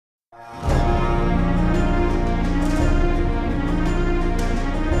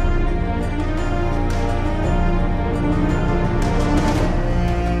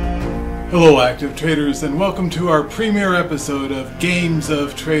Hello active traders, and welcome to our premiere episode of Games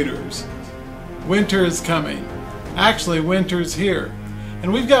of Traders. Winter is coming. Actually, winter's here.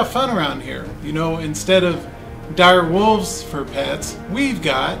 And we've got fun around here. You know, instead of dire wolves for pets, we've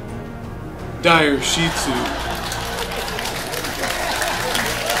got dire Shih Tzu.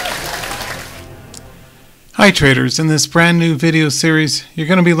 Hi traders, in this brand new video series you're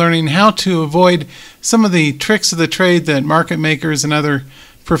going to be learning how to avoid some of the tricks of the trade that market makers and other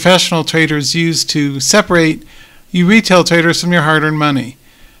professional traders use to separate you retail traders from your hard-earned money.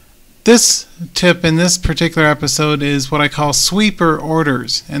 This tip in this particular episode is what I call sweeper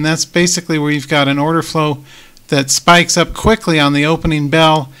orders, and that's basically where you've got an order flow that spikes up quickly on the opening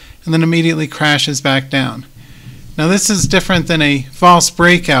bell and then immediately crashes back down. Now this is different than a false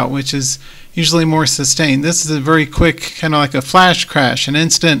breakout, which is usually more sustained. This is a very quick, kind of like a flash crash, an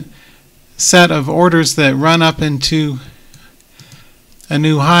instant set of orders that run up into a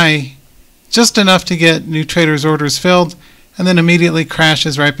new high, just enough to get new traders' orders filled, and then immediately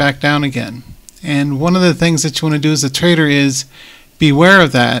crashes right back down again. And one of the things that you want to do as a trader is beware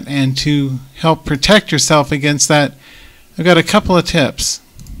of that, and to help protect yourself against that, I've got a couple of tips.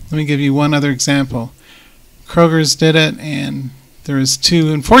 Let me give you one other example. Kroger's did it, and there was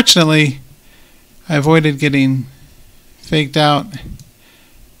two. Unfortunately, I avoided getting faked out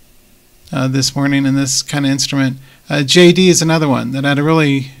this morning in this kind of instrument. JD is another one that had a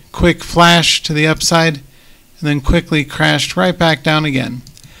really quick flash to the upside and then quickly crashed right back down again.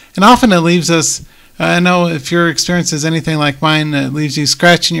 And often it leaves us, I know if your experience is anything like mine, it leaves you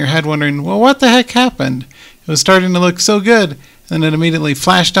scratching your head wondering, well, what the heck happened? It was starting to look so good, and it immediately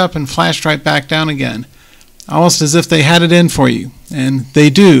flashed up and flashed right back down again, almost as if they had it in for you, and they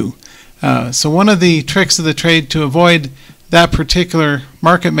do. So one of the tricks of the trade to avoid that particular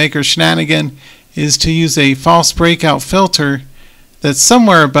market maker shenanigan is to use a false breakout filter that's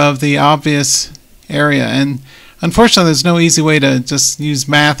somewhere above the obvious area. And unfortunately, there's no easy way to just use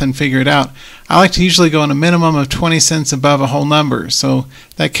math and figure it out. I like to usually go on a minimum of 20 cents above a whole number, so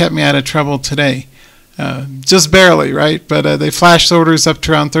that kept me out of trouble today. Just barely, right? But they flashed orders up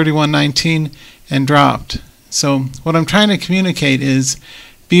to around 31.19 and dropped. So what I'm trying to communicate is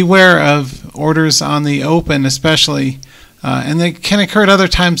beware of orders on the open especially, and they can occur at other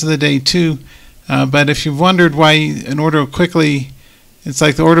times of the day too. But if you've wondered why an order quickly, it's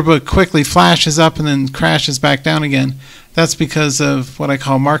like the order book quickly flashes up and then crashes back down again, that's because of what I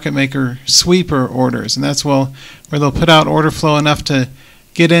call market maker sweeper orders. And that's where they'll put out order flow enough to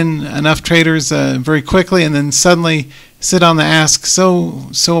get in enough traders very quickly, and then suddenly sit on the ask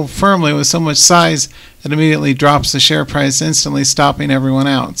so firmly with so much size that immediately drops the share price, instantly stopping everyone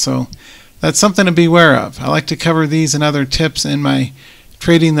out. So that's something to beware of. I like to cover these and other tips in my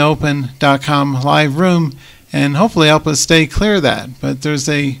TradingTheOpen.com live room, and hopefully help us stay clear of that. But there's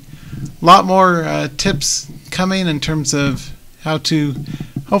a lot more tips coming in terms of how to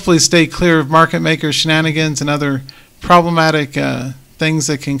hopefully stay clear of market maker shenanigans and other problematic things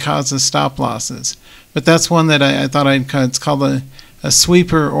that can cause us stop losses. But that's one that I thought it's called a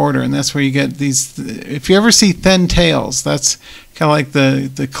sweeper order, and that's where you get these. If you ever see thin tails, that's kind of like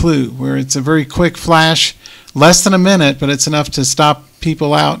the clue, where it's a very quick flash, less than a minute, but it's enough to stop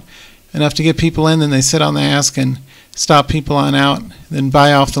people out, enough to get people in, then they sit on the ask and stop people on out, then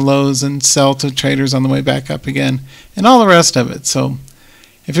buy off the lows and sell to traders on the way back up again, and all the rest of it. So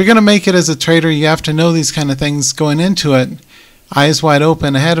if you're going to make it as a trader, you have to know these kind of things going into it, eyes wide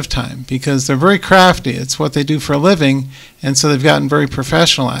open ahead of time, because they're very crafty. It's what they do for a living, and so they've gotten very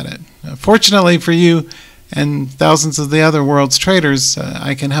professional at it. Fortunately for you and thousands of the other world's traders,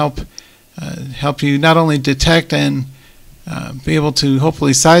 I can help you not only detect and be able to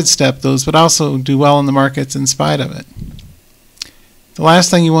hopefully sidestep those, but also do well in the markets in spite of it. The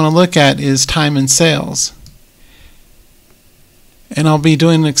last thing you want to look at is time and sales. And I'll be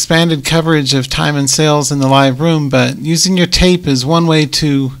doing an expanded coverage of time and sales in the live room, but using your tape is one way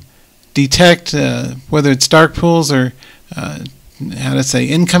to detect whether it's dark pools or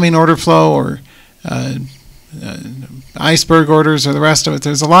incoming order flow or iceberg orders or the rest of it.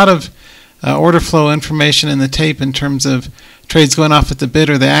 There's a lot of order flow information in the tape in terms of trades going off at the bid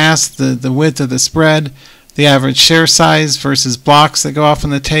or the ask, the width of the spread, the average share size versus blocks that go off in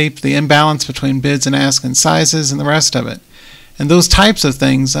the tape, the imbalance between bids and ask and sizes, and the rest of it. And those types of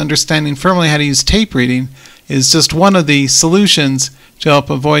things, understanding firmly how to use tape reading, is just one of the solutions to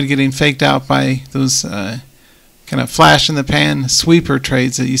help avoid getting faked out by those kind of flash in the pan sweeper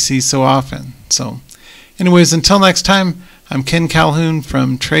trades that you see so often. So anyways, until next time, I'm Ken Calhoun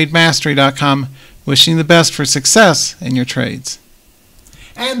from TradeMastery.com, wishing you the best for success in your trades.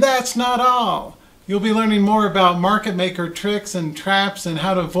 And that's not all. You'll be learning more about market maker tricks and traps and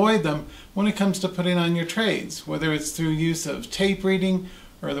how to avoid them when it comes to putting on your trades, whether it's through use of tape reading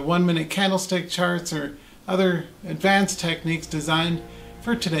or the 1-minute candlestick charts or other advanced techniques designed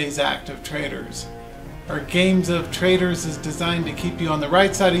for today's active traders. Our Games of Traders is designed to keep you on the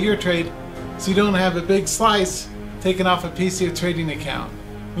right side of your trade so you don't have a big slice taken off a piece of your trading account.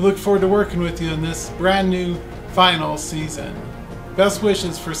 We look forward to working with you in this brand new final season. Best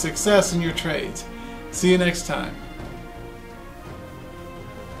wishes for success in your trades. See you next time.